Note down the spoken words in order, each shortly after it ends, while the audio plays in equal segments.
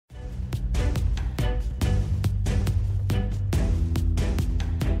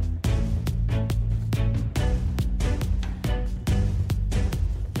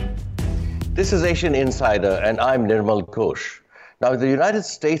This is Asian Insider, and I'm Nirmal Ghosh. Now, the United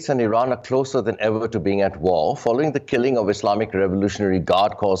States and Iran are closer than ever to being at war following the killing of Islamic Revolutionary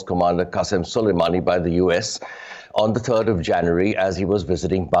Guard Corps commander Qasem Soleimani by the US on the 3rd of January as he was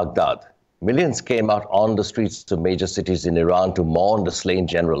visiting Baghdad. Millions came out on the streets of major cities in Iran to mourn the slain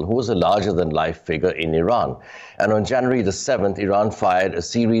general, who was a larger-than-life figure in Iran. And on January the 7th, Iran fired a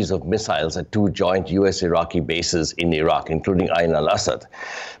series of missiles at two joint US-Iraqi bases in Iraq, including Ain al-Assad.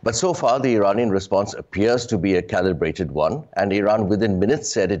 But so far, the Iranian response appears to be a calibrated one, and Iran within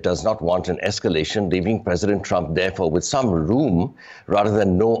minutes said it does not want an escalation, leaving President Trump, therefore, with some room rather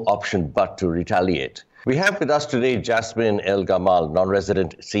than no option but to retaliate. We have with us today Jasmine El Gamal,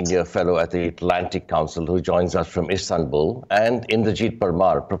 non-resident senior fellow at the Atlantic Council, who joins us from Istanbul, and Indrajit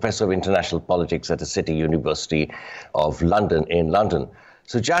Parmar, professor of international politics at the City University of London in London.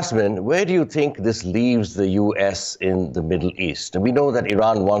 So Jasmine, where do you think this leaves the US in the Middle East? And we know that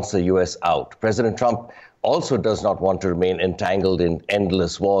Iran wants the US out. President Trump also does not want to remain entangled in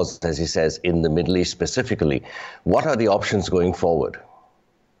endless wars, as he says, in the Middle East specifically. What are the options going forward?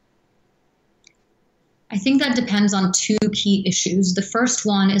 I think that depends on two key issues. The first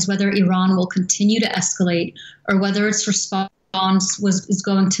one is whether Iran will continue to escalate or whether its response is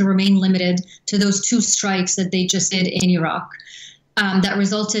going to remain limited to those two strikes that they just did in Iraq. That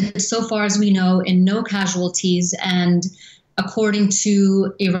resulted, so far as we know, in no casualties, and according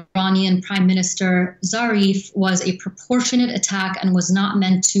to Iranian Prime Minister Zarif, was a proportionate attack and was not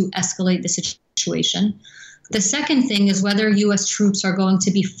meant to escalate the situation. The second thing is whether U.S. troops are going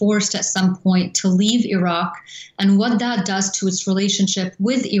to be forced at some point to leave Iraq and what that does to its relationship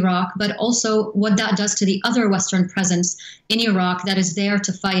with Iraq, but also what that does to the other Western presence in Iraq that is there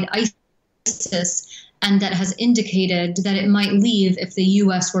to fight ISIS and that has indicated that it might leave if the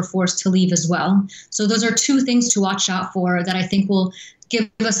U.S. were forced to leave as well. So those are two things to watch out for that I think will give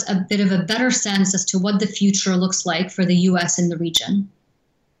us a bit of a better sense as to what the future looks like for the U.S. in the region.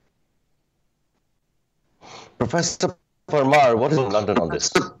 Professor Parmar, what is in London on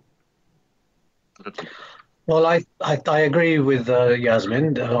this? Well, I agree with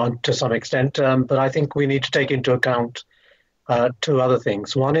Yasmin to some extent, but I think we need to take into account two other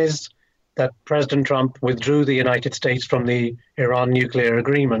things. One is that President Trump withdrew the United States from the Iran nuclear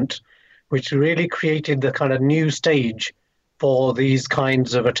agreement, which really created the kind of new stage for these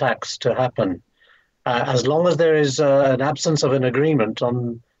kinds of attacks to happen. As long as there is an absence of an agreement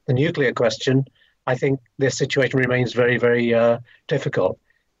on the nuclear question, I think this situation remains very, very difficult.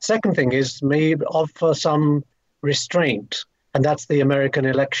 Second thing is maybe offer some restraint, and that's the American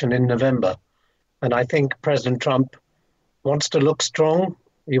election in November. And I think President Trump wants to look strong.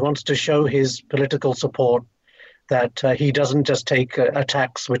 He wants to show his political support that he doesn't just take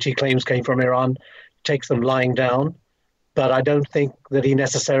attacks, which he claims came from Iran, takes them lying down. But I don't think that he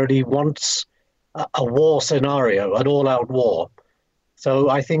necessarily wants a war scenario, an all-out war.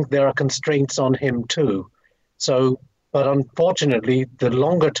 So I think there are constraints on him too. But unfortunately, the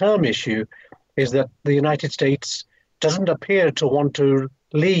longer-term issue is that the United States doesn't appear to want to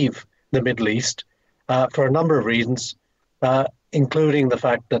leave the Middle East for a number of reasons, including the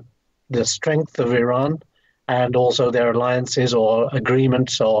fact that the strength of Iran and also their alliances or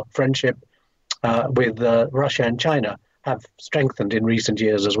agreements or friendship with Russia and China have strengthened in recent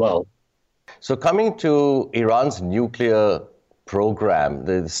years as well. So coming to Iran's nuclear program,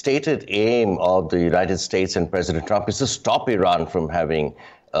 the stated aim of the United States and President Trump is to stop Iran from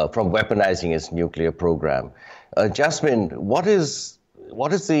weaponizing its nuclear program. Jasmine, what is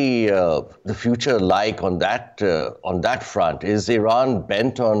the future like on that front? Is Iran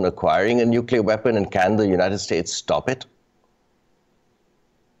bent on acquiring a nuclear weapon, and can the United States stop it?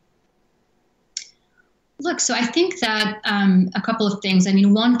 Look, so I think that a couple of things. I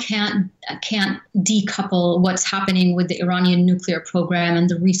mean, one can't decouple what's happening with the Iranian nuclear program and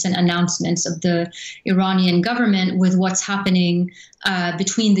the recent announcements of the Iranian government with what's happening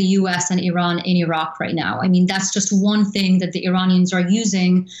between the U.S. and Iran in Iraq right now. I mean, that's just one thing that the Iranians are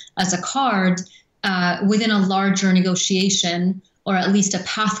using as a card within a larger negotiation, or at least a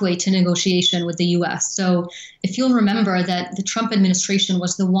pathway to negotiation with the U.S. So if you'll remember that the Trump administration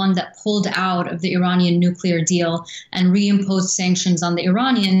was the one that pulled out of the Iranian nuclear deal and reimposed sanctions on the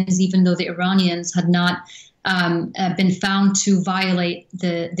Iranians, even though the Iranians had not been found to violate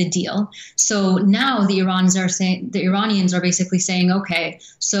the deal. So now the Iranians are basically saying, okay,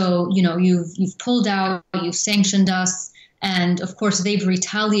 so you've pulled out, you've sanctioned us. And of course, they've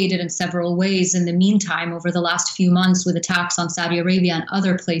retaliated in several ways in the meantime over the last few months with attacks on Saudi Arabia and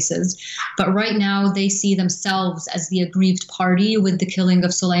other places. But right now, they see themselves as the aggrieved party with the killing of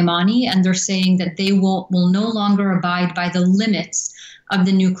Soleimani, and they're saying that they will no longer abide by the limits of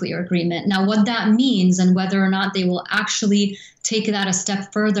the nuclear agreement. Now, what that means and whether or not they will actually take that a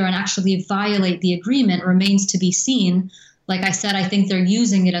step further and actually violate the agreement remains to be seen. Like I said, I think they're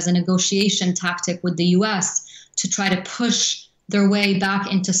using it as a negotiation tactic with the U.S. to try to push their way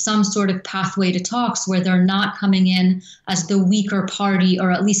back into some sort of pathway to talks where they're not coming in as the weaker party, or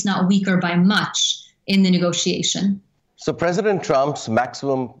at least not weaker by much in the negotiation. So President Trump's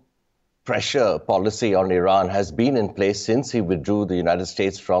maximum pressure policy on Iran has been in place since he withdrew the United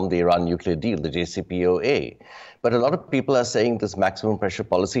States from the Iran nuclear deal, the JCPOA. But a lot of people are saying this maximum pressure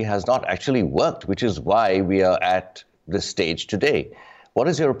policy has not actually worked, which is why we are at this stage today. What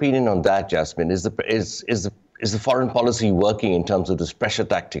is your opinion on that, Jasmine? Is the foreign policy working in terms of this pressure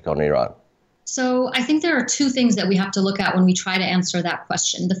tactic on Iran? So I think there are two things that we have to look at when we try to answer that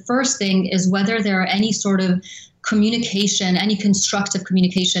question. The first thing is whether there are any sort of communication, any constructive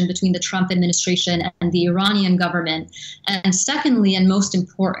communication between the Trump administration and the Iranian government. And secondly, and most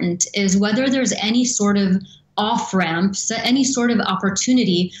important, is whether there's any sort of off-ramps, any sort of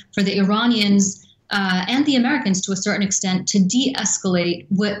opportunity for the Iranians and the Americans to a certain extent to de-escalate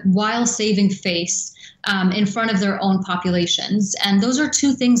while saving face in front of their own populations. And those are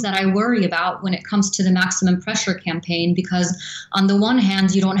two things that I worry about when it comes to the maximum pressure campaign, because on the one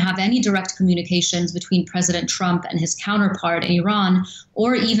hand, you don't have any direct communications between President Trump and his counterpart in Iran,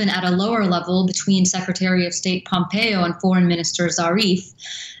 or even at a lower level between Secretary of State Pompeo and Foreign Minister Zarif.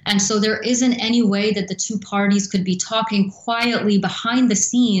 And so there isn't any way that the two parties could be talking quietly behind the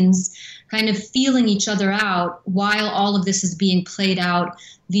scenes, kind of feeling each other out while all of this is being played out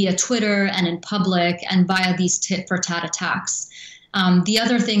via Twitter and in public and via these tit-for-tat attacks. The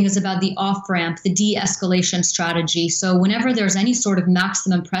other thing is about the off-ramp, the de-escalation strategy. So whenever there's any sort of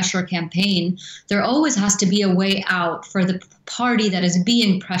maximum pressure campaign, there always has to be a way out for the party that is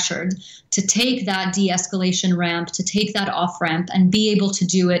being pressured to take that de-escalation ramp, to take that off-ramp and be able to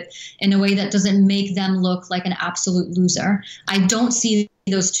do it in a way that doesn't make them look like an absolute loser. I don't see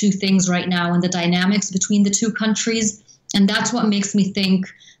those two things right now in the dynamics between the two countries. And that's what makes me think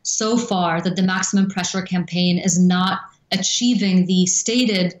so far that the maximum pressure campaign is not achieving the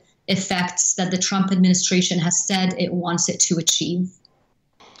stated effects that the Trump administration has said it wants it to achieve.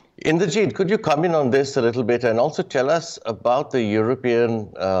 Inderjeet, could you comment on this a little bit and also tell us about the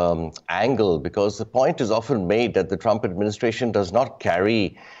European angle? Because the point is often made that the Trump administration does not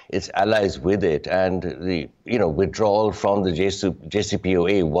carry its allies with it, and the withdrawal from the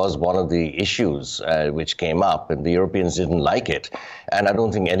JCPOA was one of the issues which came up, and the Europeans didn't like it. And I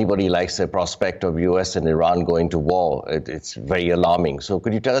don't think anybody likes the prospect of US and Iran going to war. It's very alarming. So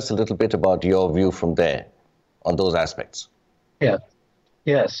could you tell us a little bit about your view from there on those aspects? Yeah.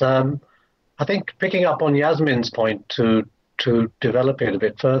 Yes, I think picking up on Yasmin's point to develop it a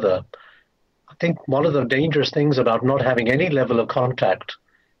bit further, I think one of the dangerous things about not having any level of contact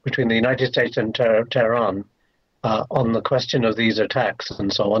between the United States and Tehran on the question of these attacks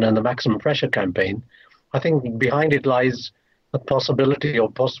and so on, and the maximum pressure campaign, I think behind it lies the possibility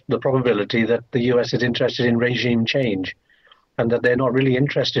or the probability that the US is interested in regime change, and that they're not really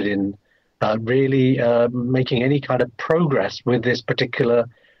interested in making any kind of progress with this particular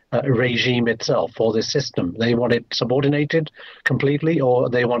regime itself or this system. They want it subordinated completely, or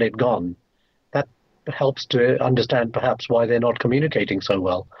they want it gone. That helps to understand perhaps why they're not communicating so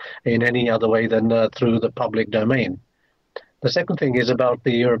well in any other way than through the public domain. The second thing is about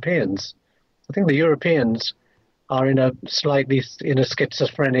the Europeans. I think the Europeans are in a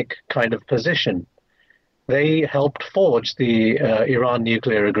schizophrenic kind of position. They helped forge the Iran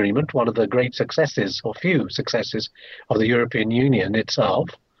nuclear agreement, one of the great successes, or few successes, of the European Union itself.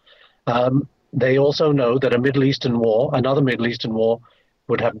 They also know that another Middle Eastern war,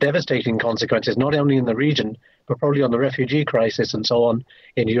 would have devastating consequences, not only in the region, but probably on the refugee crisis and so on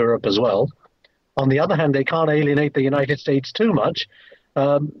in Europe as well. On the other hand, they can't alienate the United States too much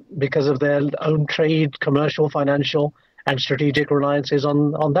because of their own trade, commercial, financial, and strategic reliances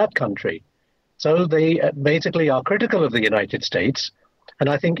on that country. So they basically are critical of the United States, and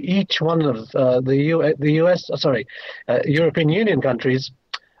I think each one of European Union countries,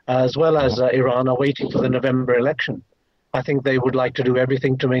 as well as Iran, are waiting for the November election. I think they would like to do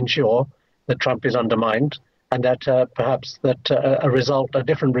everything to ensure that Trump is undermined, and that perhaps that a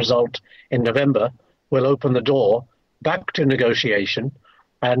different result in November will open the door back to negotiation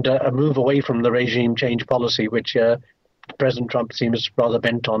and a move away from the regime change policy, which President Trump seems rather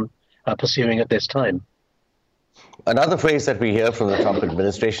bent on pursuing at this time. Another phrase that we hear from the Trump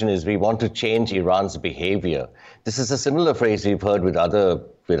administration is we want to change Iran's behavior. This is a similar phrase we've heard with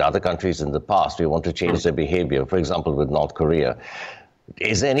other countries in the past. We want to change their behavior, for example, with North Korea.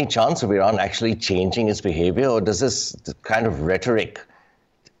 Is there any chance of Iran actually changing its behavior, or does this kind of rhetoric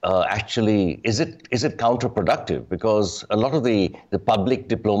actually, is it counterproductive? Because a lot of the public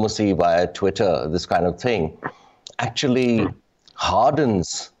diplomacy via Twitter, this kind of thing, actually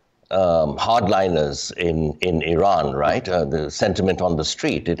hardens hardliners in Iran, right? The sentiment on the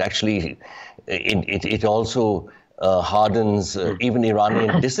street. It actually, it also hardens even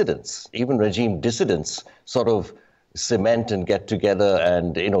Iranian dissidents, even regime dissidents sort of cement and get together,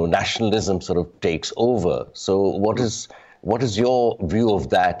 and nationalism sort of takes over. So what is your view of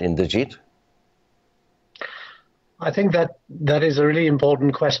that, Indrajit? I think that is a really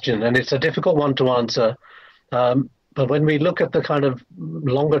important question, and it's a difficult one to answer. But when we look at the kind of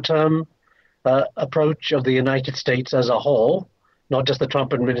longer-term approach of the United States as a whole, not just the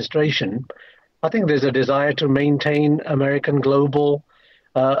Trump administration, I think there's a desire to maintain American global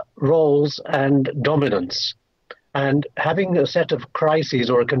roles and dominance. And having a set of crises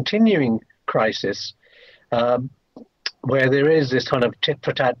or a continuing crisis where there is this kind of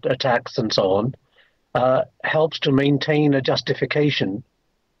tit-for-tat attacks and so on helps to maintain a justification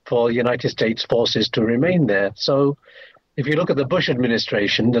for United States forces to remain there. So if you look at the Bush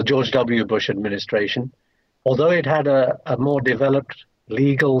administration, the George W. Bush administration, although it had a more developed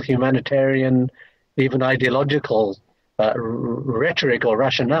legal, humanitarian, even ideological rhetoric or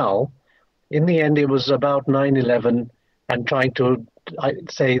rationale, in the end it was about 9/11 and trying to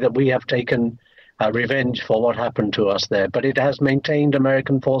say that we have taken revenge for what happened to us there. But it has maintained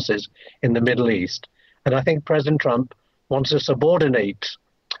American forces in the Middle East. And I think President Trump wants to subordinate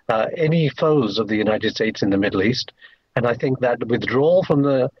any foes of the United States in the Middle East. And I think that withdrawal from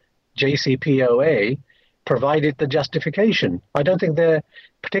the JCPOA provided the justification. I don't think they're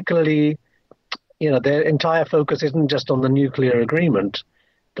particularly, their entire focus isn't just on the nuclear agreement.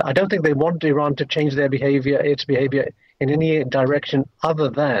 I don't think they want Iran to change its behavior in any direction other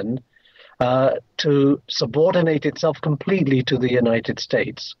than to subordinate itself completely to the United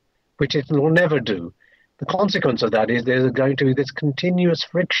States, which it will never do. The consequence of that is there's going to be this continuous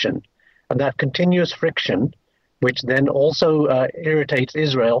friction, and that continuous friction, which then also irritates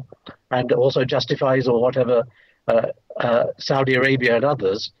Israel and also justifies or whatever Saudi Arabia and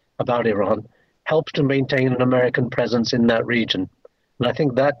others about Iran, helps to maintain an American presence in that region. And I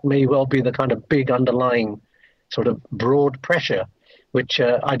think that may well be the kind of big underlying sort of broad pressure, which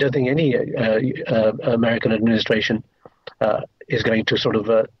I don't think any American administration is going to sort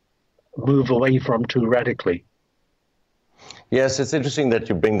of move away from too radically. Yes, it's interesting that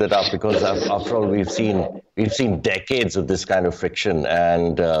you bring that up, because after all, we've seen decades of this kind of friction,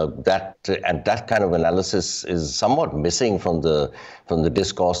 and that kind of analysis is somewhat missing from the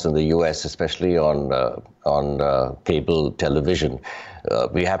discourse in the U.S., especially on cable television.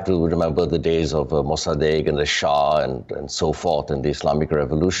 We have to remember the days of Mossadegh and the Shah and so forth, and the Islamic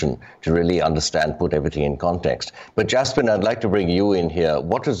Revolution, to really understand, put everything in context. But Jasmine, I'd like to bring you in here.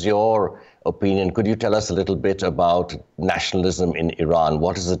 What is your opinion? Could you tell us a little bit about nationalism in Iran?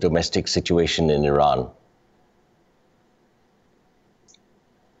 What is the domestic situation in Iran?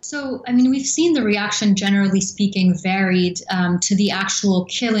 So, I mean, we've seen the reaction, generally speaking, varied to the actual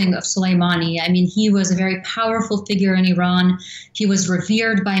killing of Soleimani. I mean, he was a very powerful figure in Iran. He was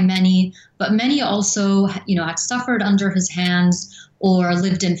revered by many, but many also, had suffered under his hands or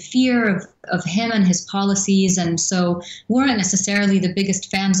lived in fear of him and his policies, and so weren't necessarily the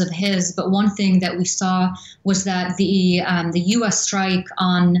biggest fans of his. But one thing that we saw was that the U.S. strike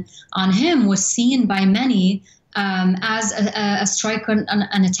on him was seen by many as a strike,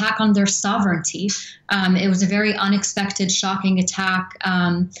 an attack on their sovereignty. It was a very unexpected, shocking attack,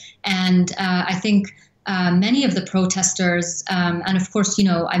 and I think many of the protesters, and of course,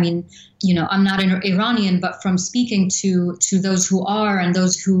 I'm not an Iranian, but from speaking to those who are and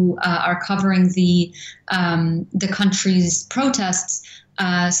those who are covering the country's protests,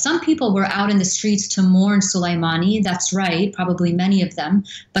 some people were out in the streets to mourn Soleimani. That's right, probably many of them.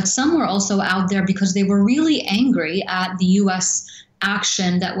 But some were also out there because they were really angry at the U.S.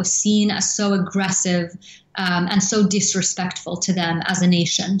 action that was seen as so aggressive and so disrespectful to them as a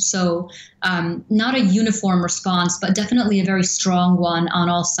nation. So not a uniform response, but definitely a very strong one on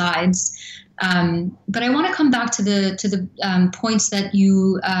all sides. But I want to come back to the points that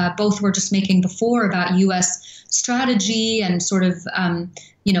you both were just making before about U.S. strategy and sort of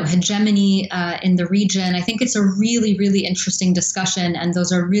hegemony in the region. I think it's a really, really interesting discussion, and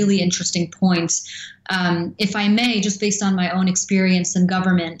those are really interesting points. If I may, just based on my own experience in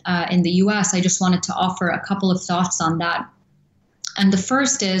government in the U.S., I just wanted to offer a couple of thoughts on that. And the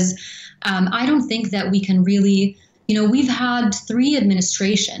first is, I don't think that we can really we've had three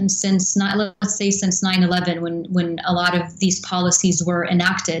administrations since, let's say, since 9/11, when a lot of these policies were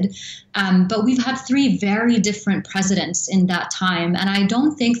enacted. But we've had three very different presidents in that time. And I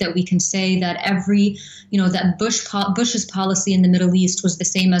don't think that we can say that that Bush's policy in the Middle East was the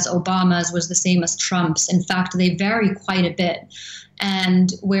same as Obama's, was the same as Trump's. In fact, they vary quite a bit.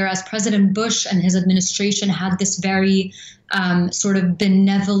 And whereas President Bush and his administration had this very sort of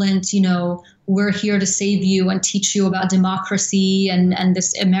benevolent, we're here to save you and teach you about democracy and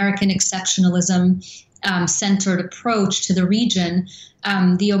this American exceptionalism centered approach to the region,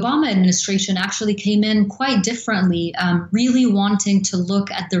 the Obama administration actually came in quite differently, really wanting to look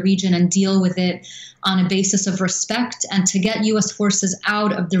at the region and deal with it on a basis of respect and to get U.S. forces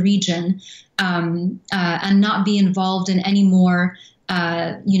out of the region and not be involved in any more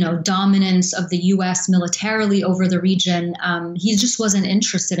dominance of the U.S. militarily over the region. He just wasn't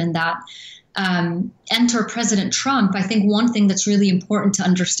interested in that. Enter President Trump. I think one thing that's really important to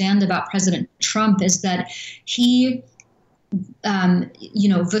understand about President Trump is that he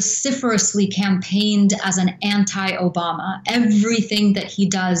vociferously campaigned as an anti-Obama. Everything that he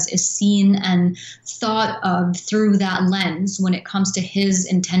does is seen and thought of through that lens when it comes to his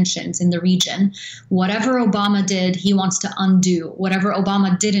intentions in the region. Whatever Obama did, he wants to undo. Whatever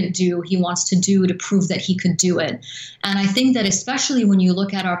Obama didn't do, he wants to do to prove that he could do it. And I think that especially when you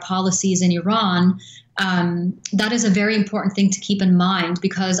look at our policies in Iran, that is a very important thing to keep in mind,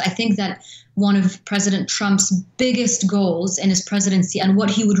 because I think that one of President Trump's biggest goals in his presidency and what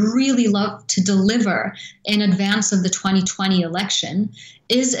he would really love to deliver in advance of the 2020 election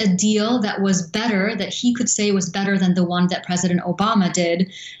is a deal that was better, that he could say was better than the one that President Obama did,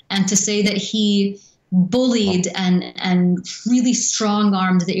 and to say that he bullied and really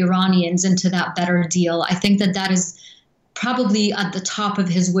strong-armed the Iranians into that better deal. I think that is probably at the top of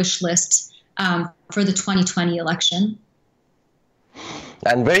his wish list for the 2020 election.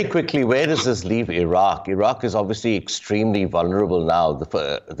 And very quickly, where does this leave Iraq? Iraq is obviously extremely vulnerable now.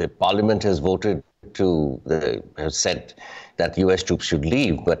 The parliament has has said that U.S. troops should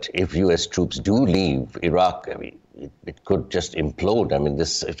leave. But if U.S. troops do leave Iraq, it could just implode.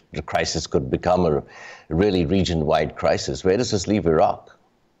 The crisis could become a really region-wide crisis. Where does this leave Iraq?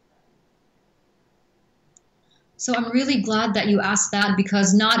 So I'm really glad that you asked that,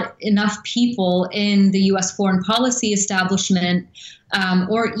 because not enough people in the U.S. foreign policy establishment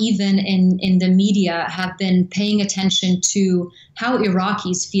or even in the media have been paying attention to how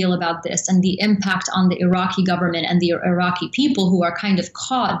Iraqis feel about this and the impact on the Iraqi government and the Iraqi people, who are kind of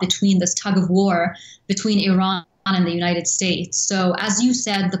caught between this tug of war between Iran and the United States. So as you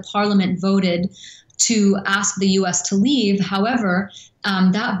said, the parliament voted to ask the U.S. to leave. However,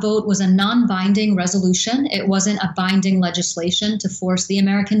 that vote was a non-binding resolution. It wasn't a binding legislation to force the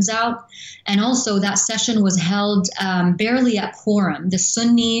Americans out. And also that session was held barely at quorum. The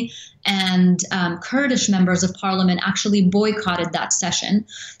Sunni and Kurdish members of parliament actually boycotted that session.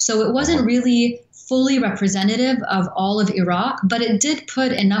 So it wasn't really fully representative of all of Iraq, but it did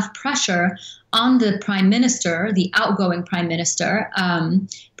put enough pressure on the prime minister, the outgoing prime minister,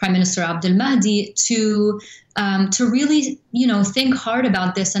 Prime Minister Abdul Mahdi, to really, think hard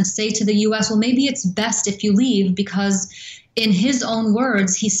about this and say to the U.S., well, maybe it's best if you leave, because in his own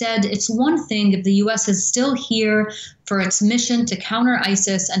words, he said, it's one thing if the U.S. is still here for its mission to counter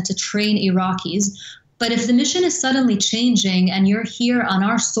ISIS and to train Iraqis, but if the mission is suddenly changing and you're here on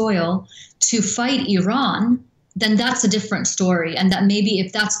our soil to fight Iran, then that's a different story. And that maybe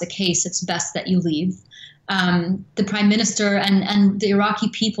if that's the case, it's best that you leave. The prime minister and the Iraqi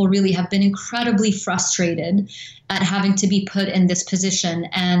people really have been incredibly frustrated at having to be put in this position.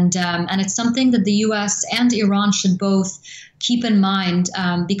 And it's something that the U.S. and Iran should both keep in mind,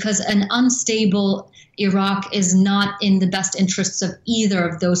 because an unstable Iraq is not in the best interests of either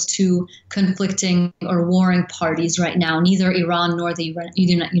of those two conflicting or warring parties right now, neither Iran nor the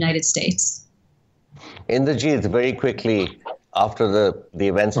United States. Inderjeet, very quickly, after the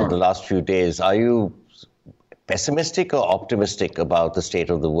events of the last few days, are you pessimistic or optimistic about the state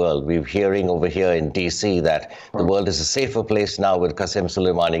of the world? We're hearing over here in D.C. that the world is a safer place now with Qasem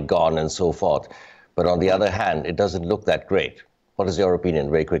Soleimani gone and so forth. But on the other hand, it doesn't look that great. What is your opinion,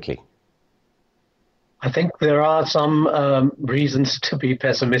 very quickly? I think there are some reasons to be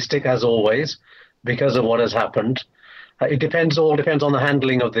pessimistic, as always, because of what has happened. All depends on the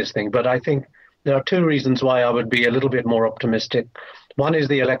handling of this thing. But I think there are two reasons why I would be a little bit more optimistic. One is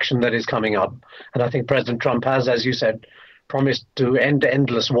the election that is coming up. And I think President Trump has, as you said, promised to end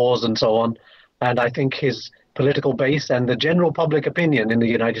endless wars and so on. And I think his political base and the general public opinion in the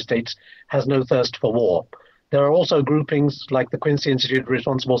United States has no thirst for war. There are also groupings like the Quincy Institute for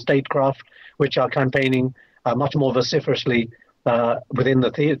Responsible Statecraft, which are campaigning much more vociferously within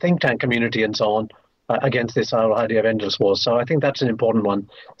the think tank community and so on against this whole idea of endless wars. So I think that's an important one.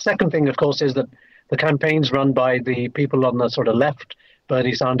 Second thing, of course, is that the campaigns run by the people on the sort of left,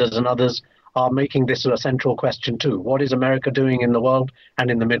 Bernie Sanders and others, are making this a central question too. What is America doing in the world and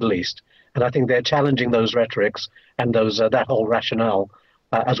in the Middle East? And I think they're challenging those rhetorics and those that whole rationale,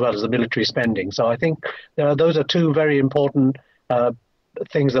 as well as the military spending. So I think those are two very important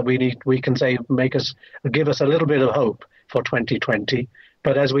things that we can say give us a little bit of hope for 2020.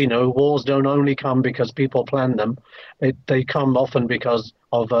 But as we know, wars don't only come because people plan them; they come often because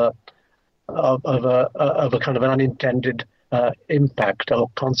of a kind of an unintended impact or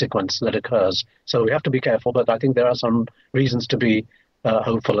consequence that occurs. So we have to be careful. But I think there are some reasons to be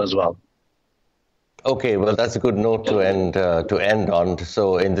hopeful as well. Okay, well, that's a good note to end on.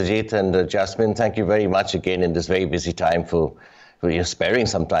 So, Indrajit and Jasmine, thank you very much again in this very busy time for you sparing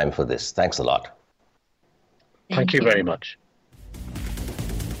some time for this. Thanks a lot. Thank you very much.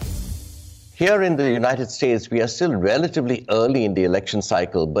 Here in the United States, we are still relatively early in the election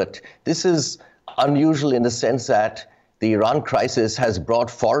cycle, but this is unusual in the sense that the Iran crisis has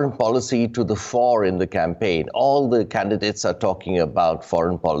brought foreign policy to the fore in the campaign. All the candidates are talking about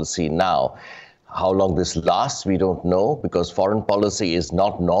foreign policy now. How long this lasts, we don't know, because foreign policy is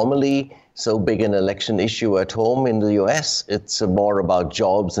not normally so big an election issue at home in the US. It's more about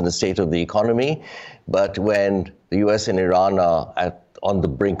jobs and the state of the economy. But when the US and Iran are on the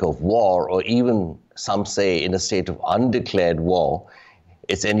brink of war, or even some say in a state of undeclared war,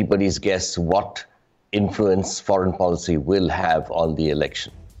 it's anybody's guess what influence foreign policy will have on the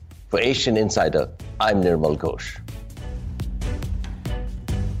election. For Asian Insider, I'm Nirmal Ghosh.